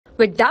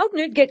With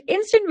Doubtnut, get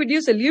instant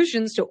video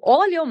solutions to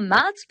all your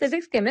maths,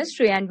 physics,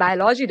 chemistry, and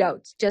biology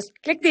doubts. Just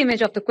click the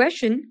image of the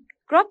question,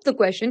 crop the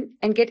question,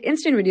 and get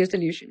instant video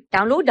solution.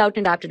 Download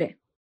Doubtnut app today.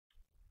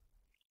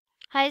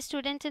 Hi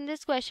students, in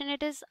this question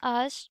it is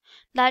asked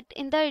that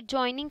in the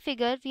adjoining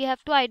figure we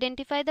have to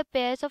identify the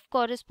pairs of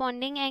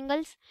corresponding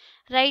angles,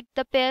 right?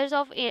 The pairs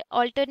of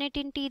alternate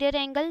interior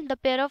angle, the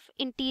pair of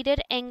interior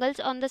angles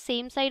on the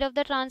same side of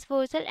the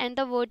transversal, and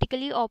the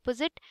vertically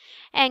opposite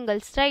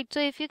angles, right? So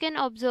if you can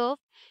observe,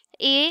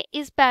 A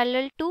is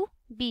parallel to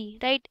B,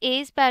 right? A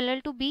is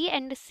parallel to B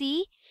and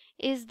C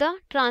is the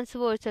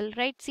transversal,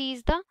 right? C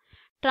is the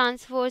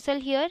transversal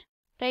here,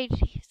 right?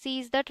 C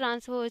is the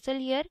transversal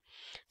here.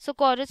 So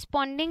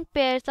corresponding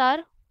pairs are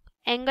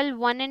angle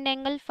 1 and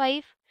angle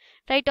 5,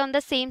 right, on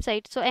the same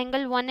side. So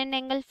angle 1 and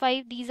angle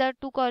 5, these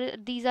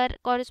are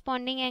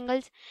corresponding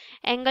angles.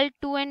 Angle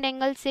 2 and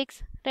angle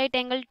 6, right,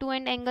 angle 2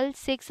 and angle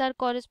 6 are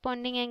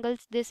corresponding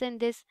angles, this and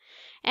this.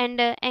 And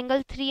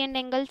angle 3 and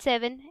angle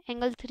 7,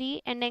 angle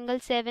 3 and angle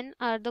 7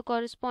 are the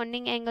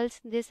corresponding angles,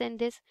 this and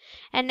this.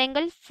 And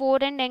angle 4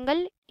 and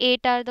angle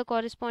 8 are the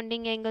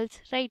corresponding angles,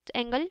 right,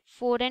 angle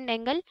 4 and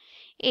angle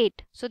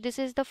 8. So this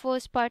is the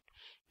first part.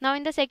 Now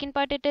in the second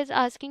part it is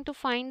asking to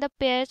find the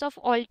pairs of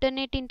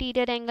alternate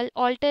interior angle.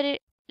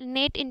 Alternate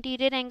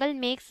interior angle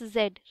makes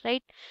Z,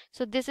 right?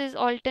 So this is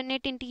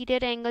alternate interior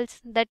angles,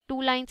 that two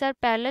lines are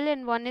parallel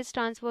and one is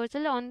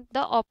transversal on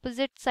the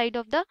opposite side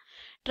of the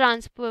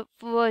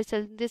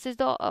transversal. This is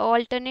the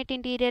alternate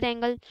interior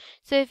angle.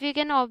 So if you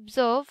can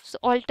observe, so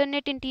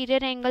alternate interior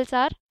angles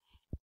are,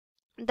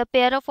 the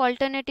pair of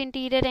alternate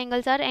interior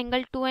angles are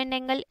angle 2 and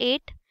angle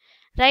 8,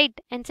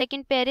 right? And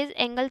second pair is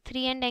angle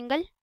 3 and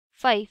angle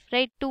 5,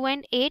 right? 2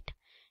 and 8,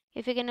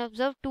 if you can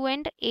observe, 2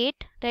 and 8,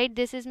 right?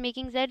 This is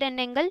making Z, and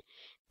angle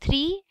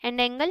 3 and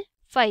angle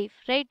 5,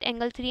 right?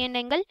 Angle 3 and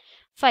angle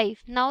 5.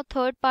 Now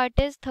third part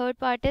is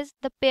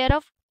the pair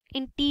of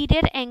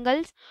interior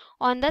angles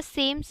on the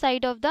same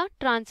side of the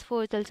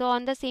transversal. So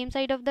on the same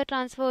side of the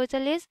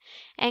transversal is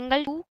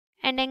angle 2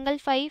 and angle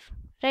 5,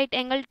 right?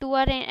 Angle 2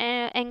 are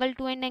angle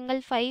 2 and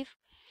angle 5.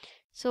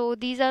 So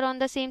these are on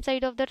the same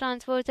side of the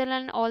transversal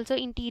and also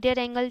interior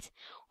angles.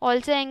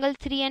 Also angle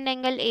 3 and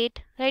angle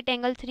 8, right?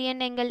 Angle 3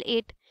 and angle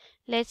 8.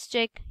 Let's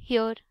check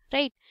here,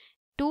 right?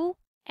 2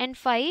 and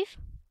 5,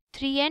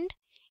 3 and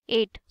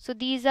 8. So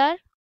these are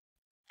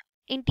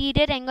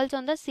interior angles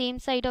on the same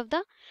side of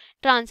the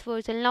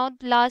transversal. Now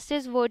last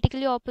is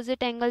vertically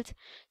opposite angles.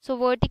 So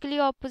vertically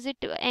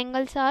opposite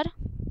angles are,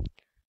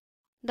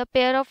 the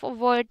pair of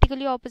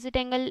vertically opposite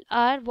angle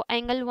are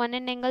angle 1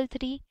 and angle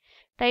 3,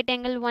 right?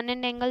 Angle 1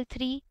 and angle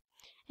 3.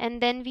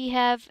 And then we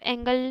have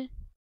angle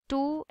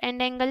 2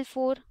 and angle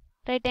 4,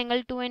 right?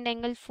 Angle 2 and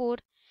angle 4.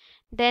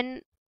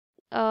 Then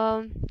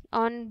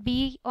on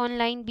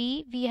line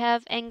B we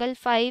have angle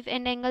 5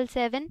 and angle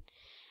 7,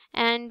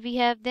 and we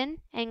have then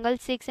angle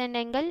 6 and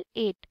angle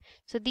 8.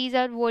 So these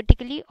are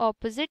vertically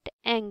opposite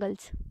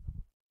angles.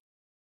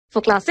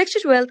 For class 6 to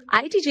 12,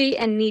 IIT JEE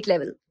and NEET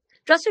level.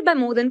 Trusted by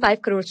more than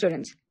 5 crore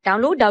students.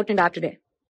 Download Doubtnut app today.